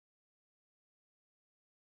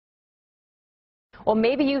Well,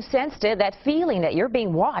 maybe you sensed it, that feeling that you're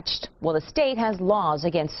being watched. Well, the state has laws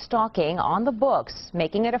against stalking on the books,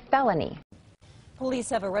 making it a felony.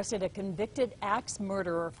 Police have arrested a convicted axe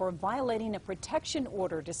murderer for violating a protection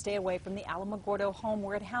order to stay away from the Alamogordo home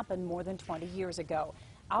where it happened more than 20 years ago.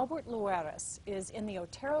 Albert Luares is in the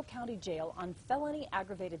Otero County Jail on felony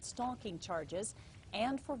aggravated stalking charges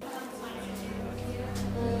and for...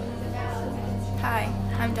 Hi,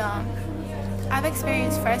 I'm Dom. I've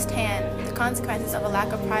experienced firsthand the consequences of a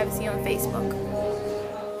lack of privacy on Facebook.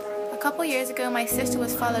 A couple years ago, my sister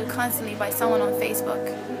was followed constantly by someone on Facebook,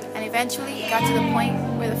 and eventually it got to the point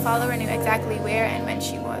where the follower knew exactly where and when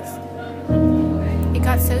she was. It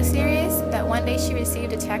got so serious that one day she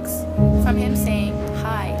received a text from him saying,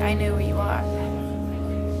 "Hi, I know where you are."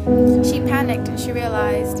 She panicked and she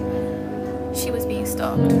realized she was being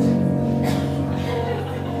stalked.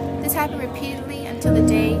 This happened repeatedly until the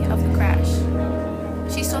day of the crash.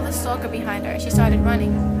 She saw the stalker behind her and she started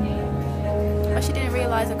running, but she didn't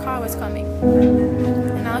realize a car was coming,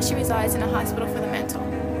 and now she resides in a hospital for the mental.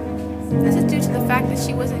 This is due to the fact that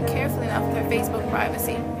she wasn't careful enough with her Facebook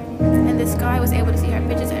privacy, and this guy was able to see her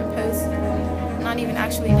pictures and posts, not even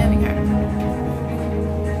actually knowing her.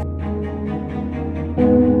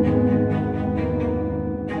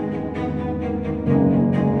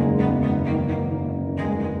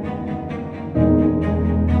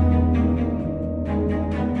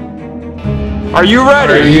 Are you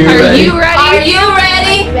ready? Are you ready? Are you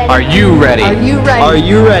ready? Are you ready? Are you ready?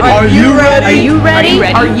 Are you ready? Are you ready?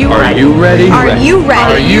 Are you ready? Are you ready? Are you ready?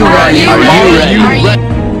 Are you ready? Are you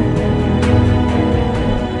ready?